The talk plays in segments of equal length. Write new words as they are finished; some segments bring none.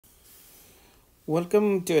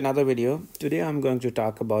Welcome to another video. Today I'm going to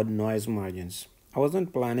talk about noise margins. I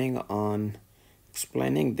wasn't planning on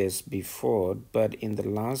explaining this before, but in the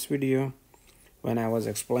last video when I was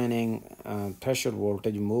explaining threshold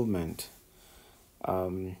voltage movement,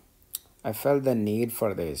 um, I felt the need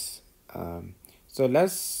for this. So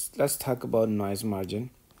let's talk about noise margin,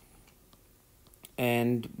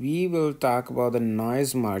 and we will talk about the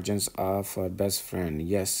noise margins of our best friend.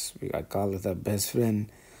 Yes, I call it the best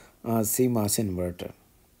friend CMOS inverter.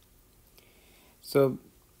 So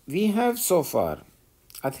we have so far,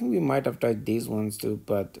 I think we might have touched these ones too,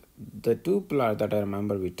 but the two pillars that I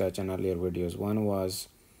remember we touched in earlier videos, one was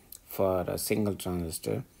for a single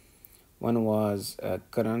transistor, one was a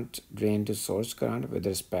current drain to source current with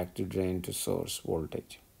respect to drain to source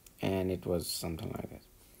voltage, and it was something like that.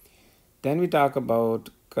 Then we talk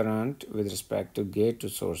about current with respect to gate to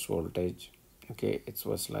source voltage. Okay, it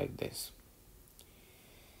was like this.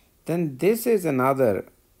 Then this is another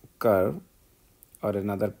curve or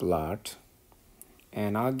another plot,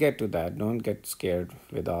 and I'll get to that. Don't get scared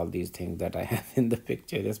with all these things that I have in the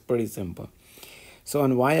picture. It's pretty simple. So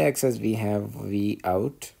on y-axis we have V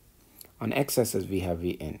out, on x-axis we have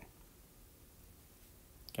V in.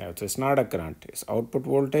 Okay, so it's not a current, it's output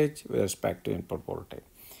voltage with respect to input voltage.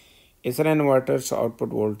 It's an inverter, so output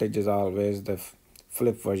voltage is always the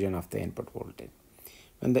flip version of the input voltage.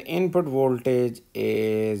 When the input voltage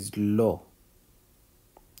is low,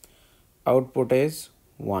 output is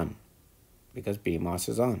 1 because PMOS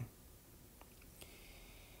is on.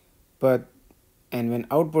 And when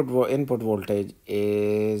input voltage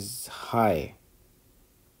is high,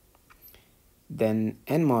 then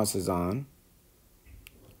NMOS is on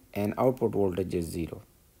and output voltage is 0.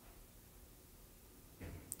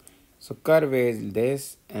 So curve is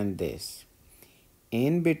this and this.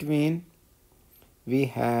 In between we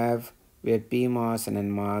have where PMOS and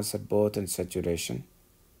NMOS are both in saturation.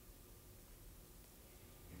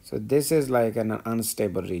 So this is like an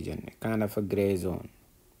unstable region, kind of a gray zone.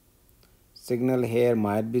 Signal here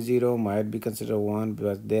might be 0, might be considered 1,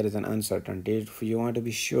 but there is an uncertainty. If you want to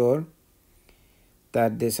be sure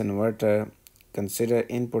that this inverter consider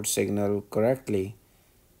input signal correctly,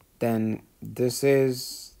 then this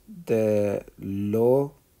is the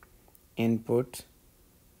low input,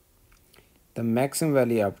 the maximum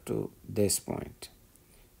value up to this point.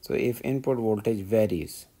 So if input voltage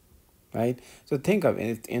varies, right? So think of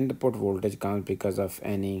if input voltage comes because of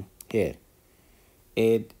any here,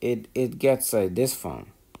 it gets this form,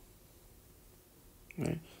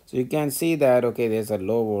 right? So you can see that okay, there's a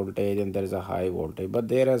low voltage and there is a high voltage, but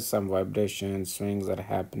there are some vibrations, swings are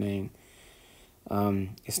happening.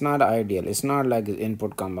 It's not ideal. It's not like the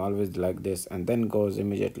input come always like this and then goes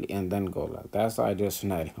immediately and then go like that's the ideal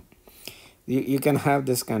scenario. You can have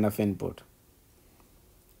this kind of input,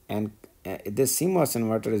 and this CMOS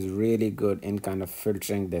inverter is really good in kind of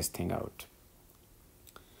filtering this thing out.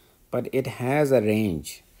 But it has a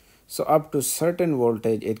range, so up to certain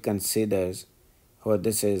voltage it considers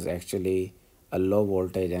this is actually a low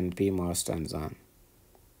voltage and PMOS turns on.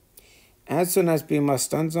 As soon as PMOS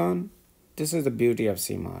turns on, this is the beauty of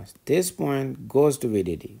CMOS. This point goes to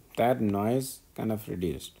VDD. That noise kind of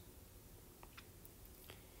reduced.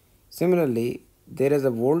 Similarly, there is a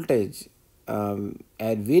voltage at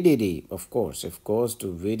VDD, of course. If goes to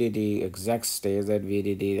VDD, exact stays at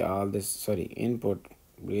VDD, all this, input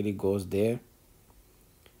really goes there,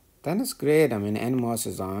 then it's great. I mean, NMOS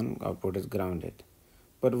is on, output is grounded.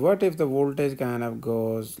 But what if the voltage kind of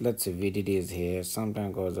goes, let's say VDD is here,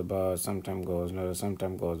 sometimes goes above, sometimes goes low,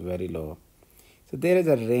 sometimes goes very low. So there is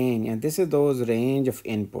a range, and this is those range of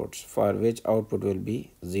inputs for which output will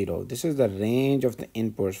be 0. This is the range of the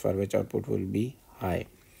inputs for which output will be high.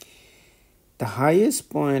 The highest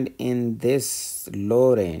point in this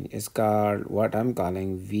low range is called what I'm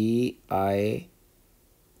calling VI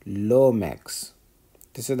low max.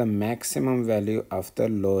 This is the maximum value of the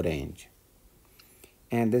low range,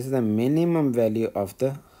 and this is the minimum value of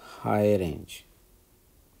the high range.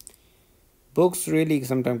 Books really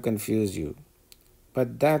sometimes confuse you,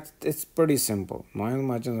 but it's pretty simple. Noise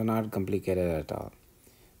margins are not complicated at all.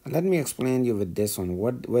 Now let me explain you with this one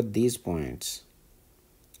what these points,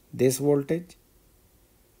 this voltage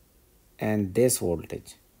and this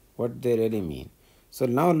voltage, what they really mean. So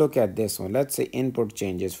now look at this one. Let's say input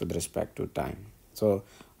changes with respect to time. So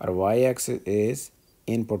our y-axis is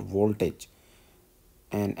input voltage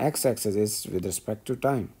and x-axis is with respect to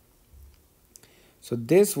time. So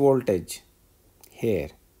this voltage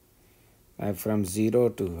here from 0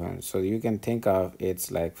 to 1, so you can think of it's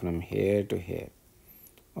like from here to here,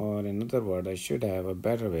 or in other words, I should have a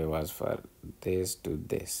better way was for this to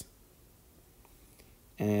this.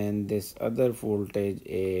 and this other voltage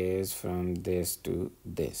is from this to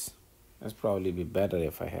this. That's probably be better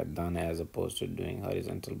if I had done as opposed to doing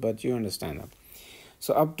horizontal, but you understand that.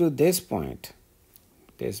 So up to this point,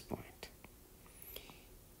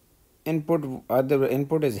 either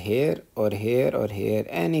input is here or here or here,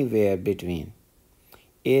 anywhere between.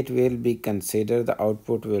 It will be considered, the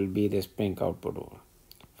output will be this pink output over.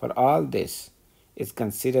 For all this, it's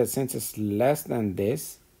considered, since it's less than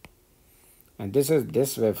this, and this is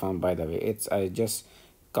this waveform, by the way. I just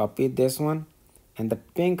copied this one, and the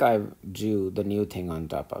pink I drew the new thing on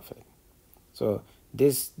top of it. So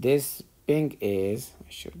this pink is, I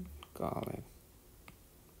should call it,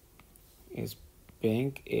 is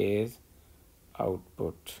pink is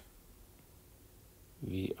output,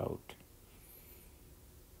 V out.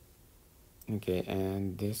 Okay,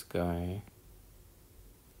 and this guy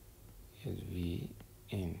is V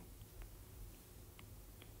in.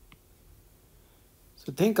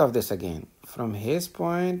 So think of this again, from his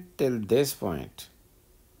point till this point,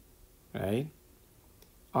 right?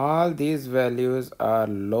 All these values are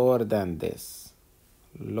lower than this,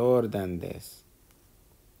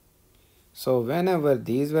 So whenever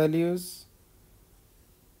these values,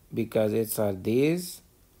 because it's are these,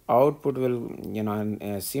 output will,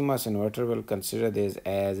 CMOS inverter will consider this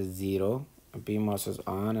as 0, PMOS is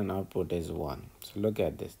on and output is 1. So look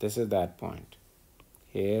at this. This is that point.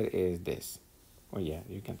 Here is this. Oh yeah,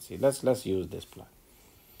 you can see. Let's use this plot.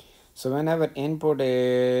 So whenever input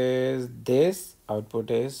is this,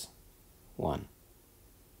 output is 1.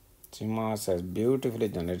 CMOS has beautifully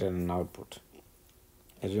generated an output.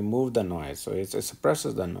 It removed the noise, so it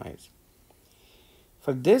suppresses the noise.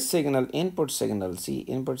 For this signal, input signal, see,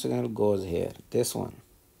 input signal goes here, this one.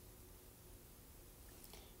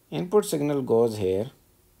 Input signal goes here.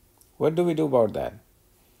 What do we do about that?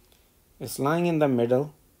 It's lying in the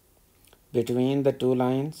middle between the two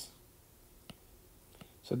lines.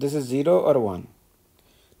 So this is 0 or 1.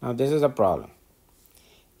 Now this is a problem.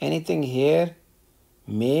 Anything here,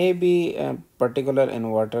 maybe a particular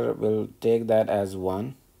inverter will take that as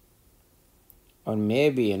 1, or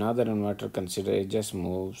maybe another inverter consider it just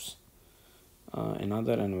moves.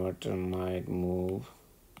 Another inverter might move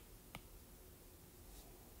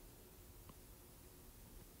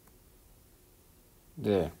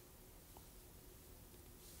there.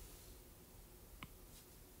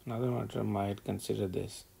 Another inverter might consider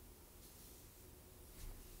this,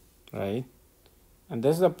 right? And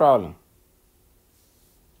this is the problem.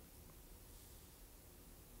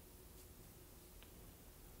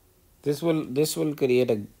 This will create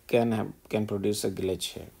can produce a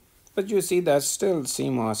glitch here. But you see that still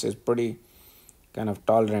CMOS is pretty kind of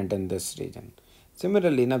tolerant in this region.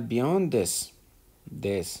 Similarly, now beyond this,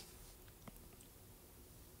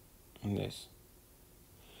 and this.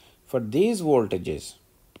 For these voltages,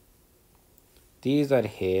 these are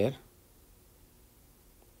here.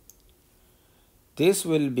 This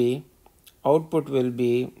will be, output will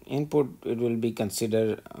be, input, it will be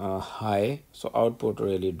considered high, so output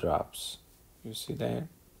really drops. You see that?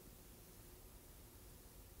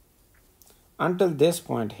 Until this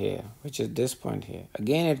point here, which is this point here.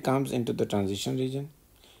 Again, it comes into the transition region.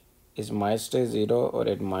 It might stay 0 or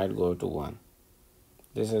it might go to 1.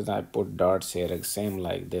 This is, I put dots here, same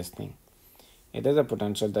like this thing. It has a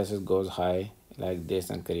potential that it goes high like this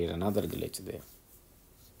and create another glitch there.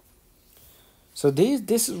 So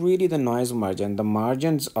this is really the noise margin, the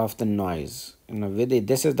margins of the noise.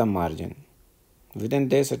 This is the margin. Within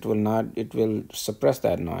this, it will suppress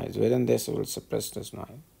that noise. Within this, it will suppress this noise.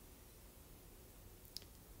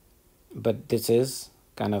 But this is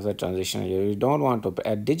kind of the transition. You don't want to,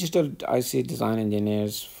 at digital IC design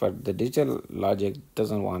engineers, for the digital logic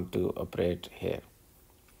doesn't want to operate here.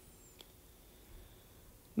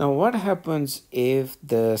 Now what happens if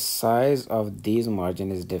the size of these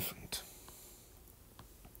margin is different?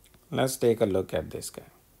 Let's take a look at this guy.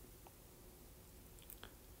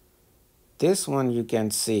 This one you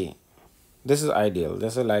can see, this is ideal.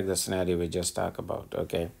 This is like the scenario we just talked about,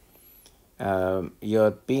 okay?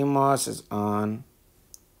 Your PMOS is on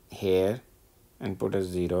here, input is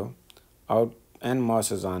 0, out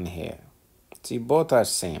NMOS is on here. See, both are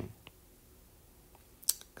same.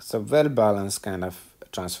 It's a well-balanced kind of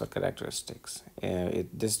transfer characteristics.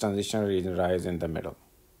 This transition region lies in the middle.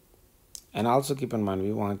 And also keep in mind,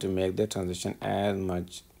 we want to make the transition as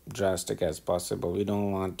much drastic as possible. We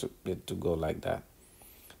don't want it to go like that.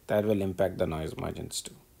 That will impact the noise margins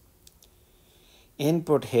too.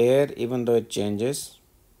 Input here, even though it changes,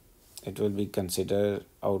 it will be considered,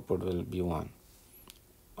 output will be 1.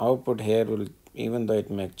 Output here will, even though it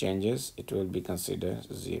make changes, it will be considered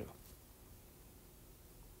 0.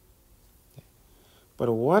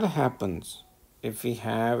 But what happens if we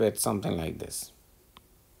have it something like this?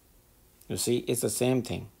 You see, it's the same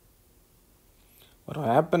thing. What will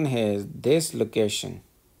happen is this location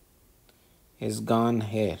is gone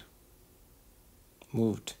here,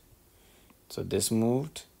 moved. So this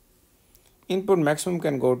moved. Input maximum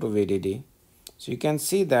can go to VDD. So you can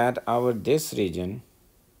see that our this region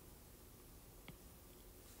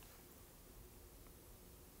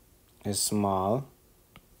is small.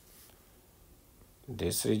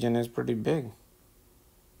 This region is pretty big.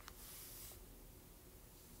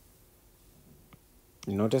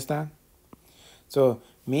 You notice that? So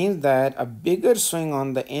means that a bigger swing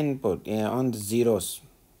on the input, on the zeros.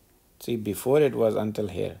 See, before it was until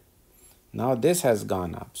here. Now this has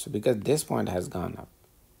gone up. So because this point has gone up.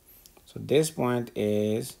 So this point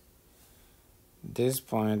is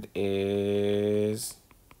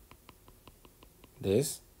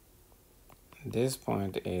this. This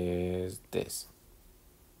point is this.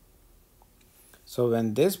 So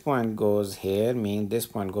when this point goes here, means this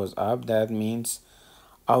point goes up, that means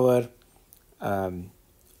our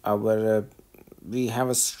we have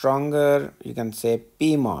a stronger, you can say,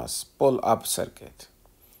 PMOS, pull-up circuit.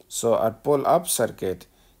 So our pull-up circuit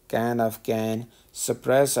can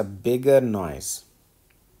suppress a bigger noise.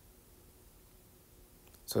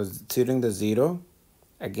 So during the zero,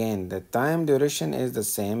 again, the time duration is the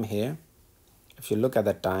same here. If you look at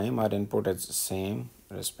the time, our input is the same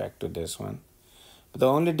with respect to this one. But the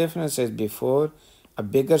only difference is before, a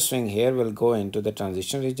bigger swing here will go into the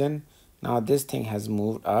transition region. Now this thing has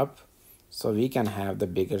moved up, so we can have the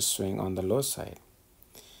bigger swing on the low side.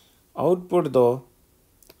 Output though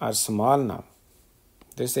are small now.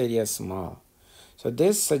 This area is small. So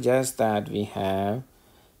this suggests that we have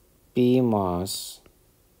PMOS,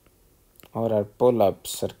 or our pull-up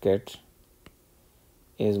circuit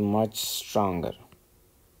is much stronger.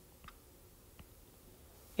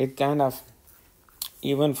 It kind of,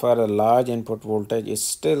 even for a large input voltage, is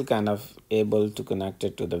still kind of able to connect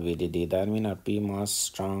it to the VDD. That means our PMOS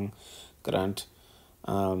strong current,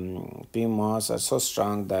 PMOS are so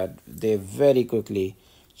strong that they very quickly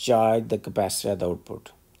charge the capacitor at the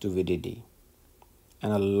output to VDD,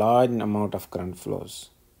 and a large amount of current flows.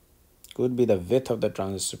 Could be the width of the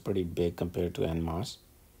transistor pretty big compared to NMOS.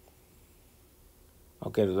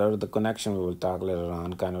 Okay, the connection we will talk later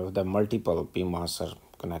on, kind of the multiple PMOS are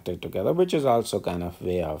connected together, which is also kind of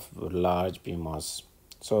way of large PMOS.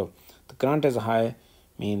 So the current is high,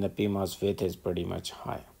 meaning the PMOS width is pretty much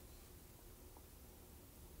high.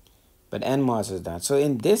 But NMOS is that. So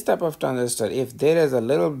in this type of transistor, if there is a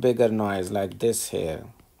little bigger noise like this here,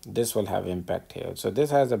 this will have impact here. So this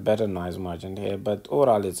has a better noise margin here, but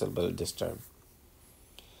overall it's a little disturbed.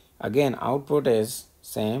 Again, output is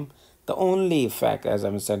same. The only effect, as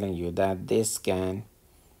I'm telling you, that this can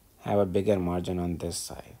have a bigger margin on this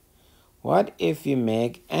side. What if we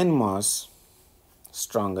make NMOS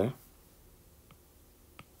stronger?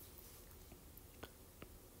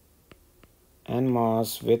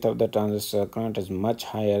 NMOS width of the transistor current is much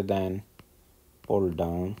higher than pull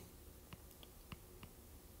down.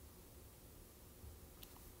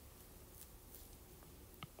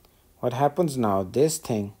 What happens now? This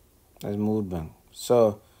thing is moved back.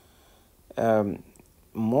 So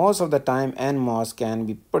most of the time NMOS can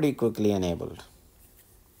be pretty quickly enabled.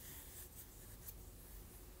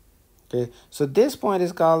 Okay, so this point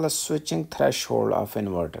is called the switching threshold of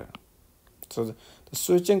inverter. So the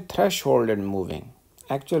switching threshold is moving.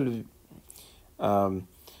 Actually,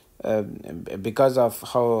 because of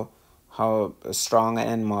how strong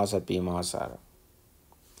NMOS or PMOS are.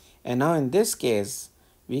 And now in this case,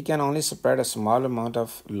 we can only spread a small amount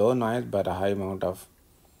of low noise but a high amount of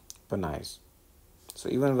noise. So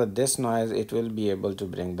even with this noise, it will be able to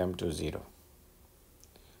bring them to zero.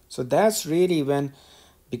 So that's really when,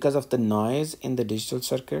 because of the noise in the digital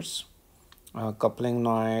circuits, coupling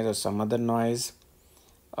noise or some other noise,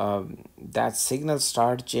 that signal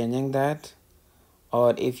start changing that.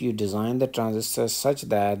 Or if you design the transistor such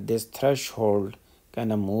that this threshold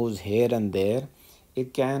kind of moves here and there,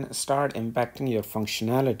 it can start impacting your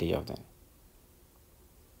functionality of them.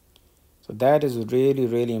 So that is really,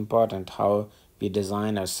 really important, how we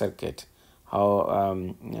design our circuit,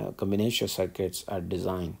 how combination circuits are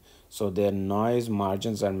designed. So their noise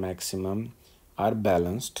margins are maximum, are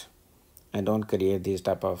balanced, and don't create these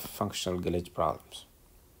type of functional glitch problems.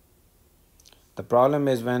 The problem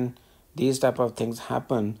is when these type of things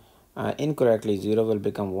happen incorrectly, 0 will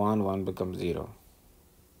become 1, 1 becomes 0.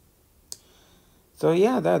 So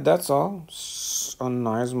yeah, that's all on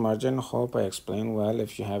noise margin. Hope I explained well.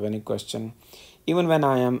 If you have any question, even when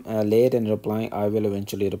I am late in replying, I will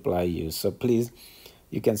eventually reply you. So please,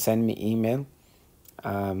 you can send me email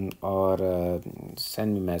or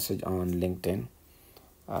send me message on LinkedIn.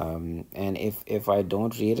 And if I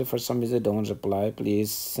don't read it for some reason, don't reply,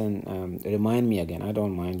 please send, remind me again. I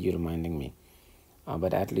don't mind you reminding me,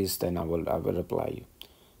 but at least then I will reply you.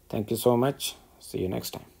 Thank you so much. See you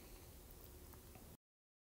next time.